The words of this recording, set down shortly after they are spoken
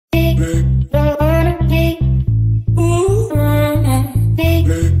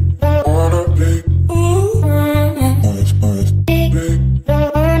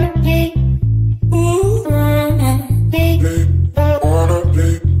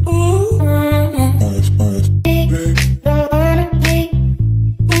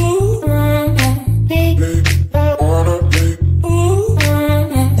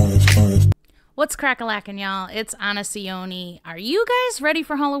crack-a-lackin', y'all. It's Anna Sione. Are you guys ready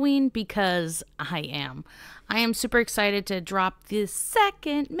for Halloween? Because I am. I am super excited to drop the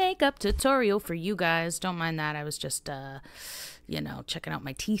second makeup tutorial for you guys. Don't mind that. I was just, checking out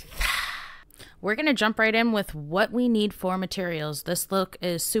my teeth. We're going to jump right in with what we need for materials. This look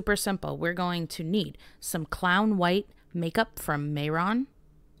is super simple. We're going to need some clown white makeup from Mehron,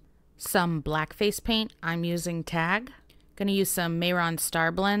 some black face paint. I'm using Tag. Going to use some Mehron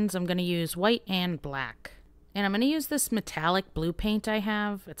Starblends. I'm going to use white and black. And I'm going to use this metallic blue paint I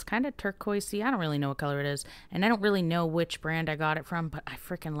have. It's kind of turquoisey. I don't really know what color it is. And I don't really know which brand I got it from, but I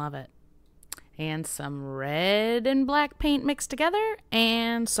freaking love it. And some red and black paint mixed together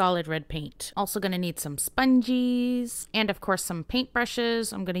and solid red paint. Also going to need some sponges and of course some paint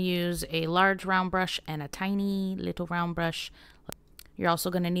brushes. I'm going to use a large round brush and a tiny little round brush. You're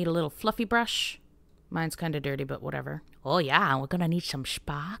also going to need a little fluffy brush. Mine's kind of dirty, but whatever. Oh yeah, we're going to need some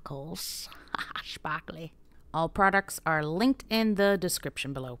sparkles. Sparkly. All products are linked in the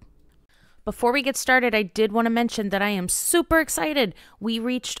description below. Before we get started, I did want to mention that I am super excited. We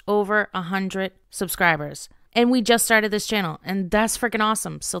reached over 100 subscribers. And we just started this channel, and that's freaking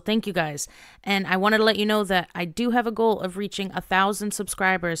awesome. So thank you guys. And I wanted to let you know that I do have a goal of reaching 1,000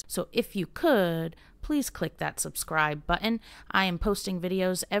 subscribers. So if you could, please click that subscribe button. I am posting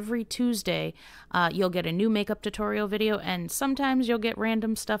videos every Tuesday. You'll get a new makeup tutorial video, and sometimes you'll get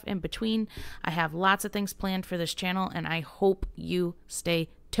random stuff in between. I have lots of things planned for this channel, and I hope you stay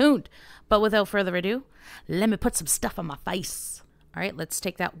tuned. But without further ado, let me put some stuff on my face. All right, let's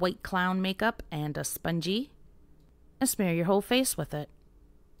take that white clown makeup and a spongy and smear your whole face with it.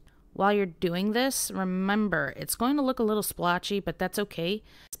 While you're doing this, remember, it's going to look a little splotchy, but that's okay.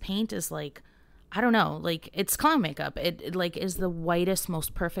 This paint is like, I don't know, like it's clown makeup. It like is the whitest,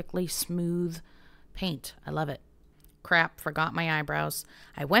 most perfectly smooth paint. I love it. Crap, forgot my eyebrows.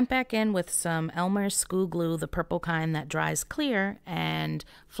 I went back in with some Elmer's School Glue, the purple kind that dries clear, and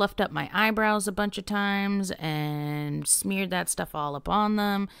fluffed up my eyebrows a bunch of times and smeared that stuff all up on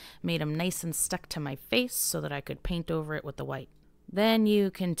them, made them nice and stuck to my face so that I could paint over it with the white. Then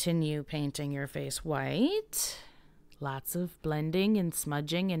you continue painting your face white. Lots of blending and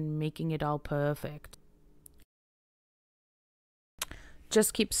smudging and making it all perfect.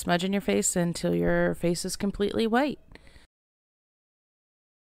 Just keep smudging your face until your face is completely white.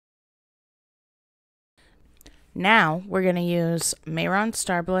 Now we're going to use Mehron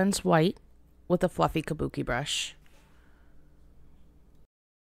Starblends White with a fluffy kabuki brush.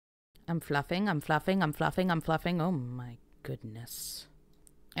 I'm fluffing. Oh my goodness.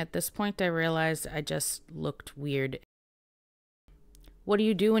 At this point I realized I just looked weird. What do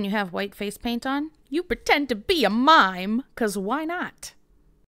you do when you have white face paint on? You pretend to be a mime, 'cause why not?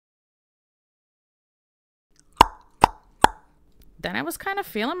 Then I was kind of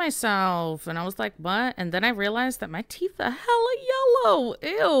feeling myself, and I was like, what? And then I realized that my teeth are hella yellow.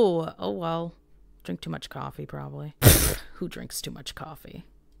 Ew. Oh, well. Drink too much coffee, probably. Who drinks too much coffee?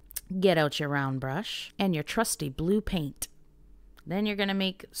 Get out your round brush and your trusty blue paint. Then you're going to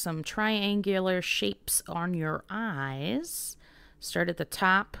make some triangular shapes on your eyes. Start at the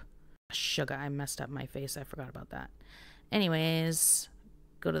top. Sugar, I messed up my face. I forgot about that. Anyways,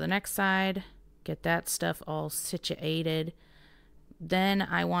 go to the next side. Get that stuff all situated. Then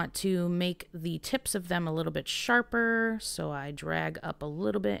I want to make the tips of them a little bit sharper, so I drag up a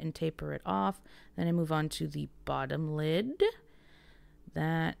little bit and taper it off. Then I move on to the bottom lid.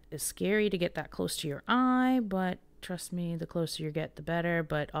 That is scary to get that close to your eye, but trust me, the closer you get, the better,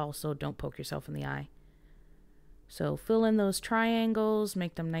 but also don't poke yourself in the eye. So fill in those triangles,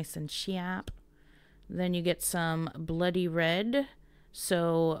 make them nice and sharp. Then you get some bloody red.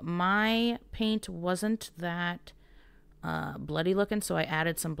 So my paint wasn't that bloody looking, so I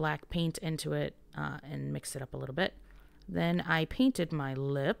added some black paint into it and mixed it up a little bit. Then I painted my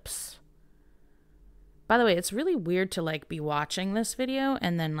lips. By the way, it's really weird to like be watching this video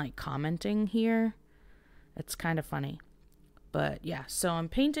and then like commenting here. It's kind of funny. But yeah, so I'm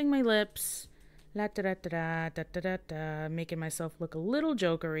painting my lips, la da da da da da da da, making myself look a little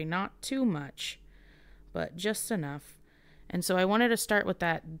jokery, not too much, but just enough. And so I wanted to start with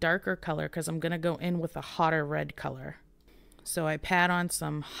that darker color because I'm going to go in with a hotter red color. So I pat on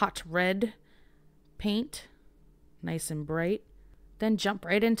some hot red paint, nice and bright, then jump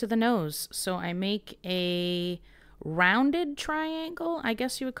right into the nose. So I make a rounded triangle, I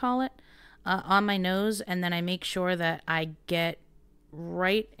guess you would call it, on my nose, and then I make sure that I get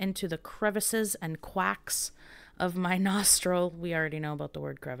right into the crevices and quacks of my nostril. We already know about the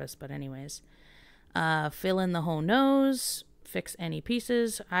word crevice, but anyways. Fill in the whole nose, fix any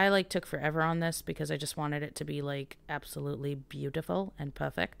pieces. I took forever on this because I just wanted it to be absolutely beautiful and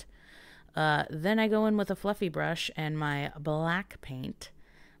perfect. Then I go in with a fluffy brush and my black paint,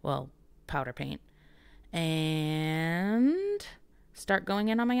 well, powder paint, and start going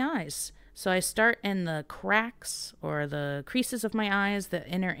in on my eyes. So I start in the cracks or the creases of my eyes, the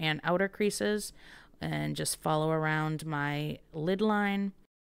inner and outer creases, and just follow around my lid line.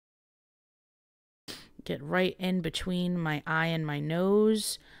 Get right in between my eye and my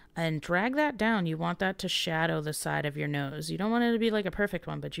nose and drag that down. You want that to shadow the side of your nose. You don't want it to be like a perfect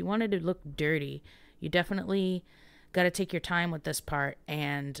one, but you want it to look dirty. You definitely got to take your time with this part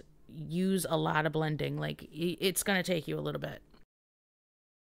and use a lot of blending. Like, it's going to take you a little bit.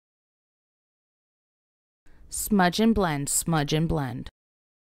 Smudge and blend, smudge and blend.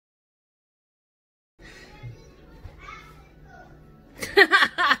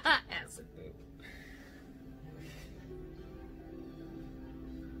 Acid poop.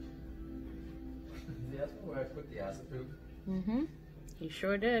 That's where I put the acid poop. Mm-hmm. He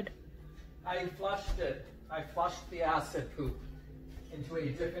sure did. I flushed it. I flushed the acid poop into a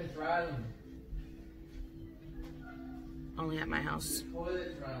different drown. Only at my house.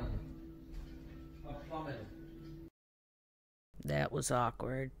 Toilet drown. A plumbing. That was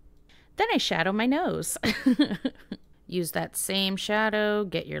awkward. Then I shadow my nose. Use that same shadow,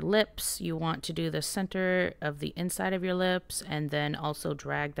 get your lips. You want to do the center of the inside of your lips and then also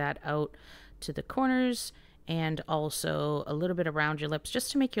drag that out to the corners and also a little bit around your lips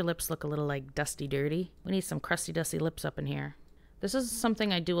just to make your lips look a little like dusty dirty. We need some crusty dusty lips up in here. This is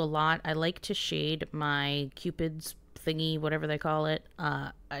something I do a lot. I like to shade my Cupid's thingy, whatever they call it.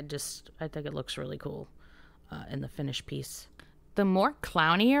 I think it looks really cool in the finished piece. The more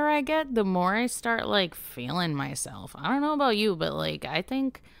clownier I get, the more I start like feeling myself. I don't know about you, but like I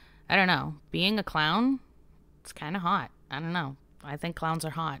don't know, being a clown, it's kind of hot. I don't know. I think clowns are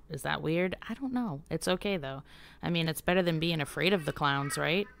hot. Is that weird? I don't know. It's okay though. I mean, it's better than being afraid of the clowns,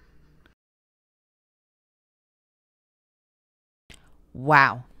 right?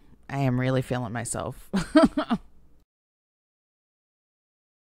 Wow. I am really feeling myself.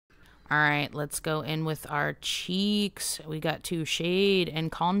 All right, let's go in with our cheeks. We got to shade and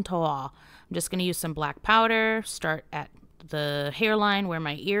contour. I'm just going to use some black powder, start at the hairline where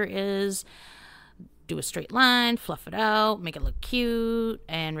my ear is, do a straight line, fluff it out, make it look cute,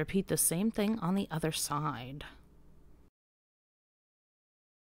 and repeat the same thing on the other side.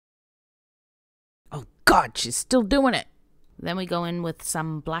 Oh God, she's still doing it. Then we go in with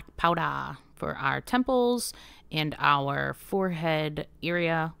some black powder for our temples and our forehead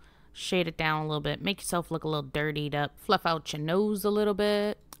area. Shade it down a little bit. Make yourself look a little dirtied up. Fluff out your nose a little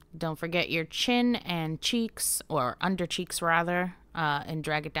bit. Don't forget your chin and cheeks, or under cheeks rather, and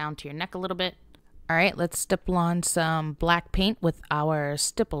drag it down to your neck a little bit. All right, let's stipple on some black paint with our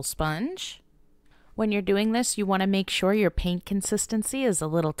stipple sponge. When you're doing this, you want to make sure your paint consistency is a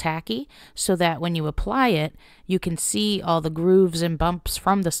little tacky so that when you apply it, you can see all the grooves and bumps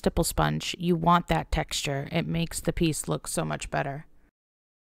from the stipple sponge. You want that texture. It makes the piece look so much better.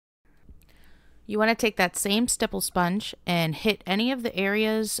 You want to take that same stipple sponge and hit any of the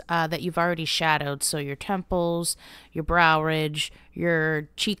areas that you've already shadowed. So your temples, your brow ridge, your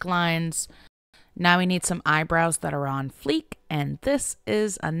cheek lines. Now we need some eyebrows that are on fleek. And this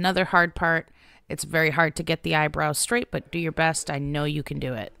is another hard part. It's very hard to get the eyebrows straight, but do your best. I know you can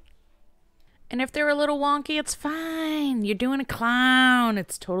do it. And if they're a little wonky, it's fine. You're doing a clown.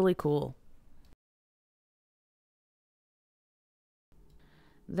 It's totally cool.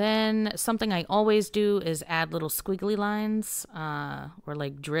 Then something I always do is add little squiggly lines or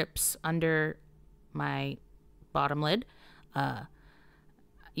like drips under my bottom lid.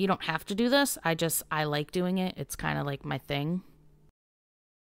 You don't have to do this. I like doing it. It's kind of like my thing.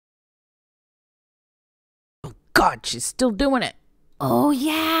 Oh God, she's still doing it. Oh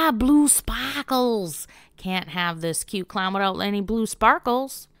yeah, blue sparkles. Can't have this cute clown without any blue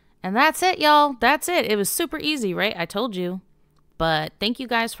sparkles. And that's it, y'all. That's it. It was super easy, right? I told you. But thank you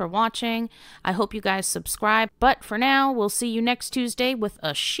guys for watching. I hope you guys subscribe. But for now, we'll see you next Tuesday with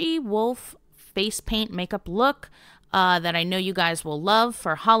a she-wolf face paint makeup look that I know you guys will love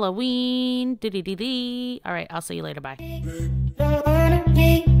for Halloween. All right, I'll see you later. Bye.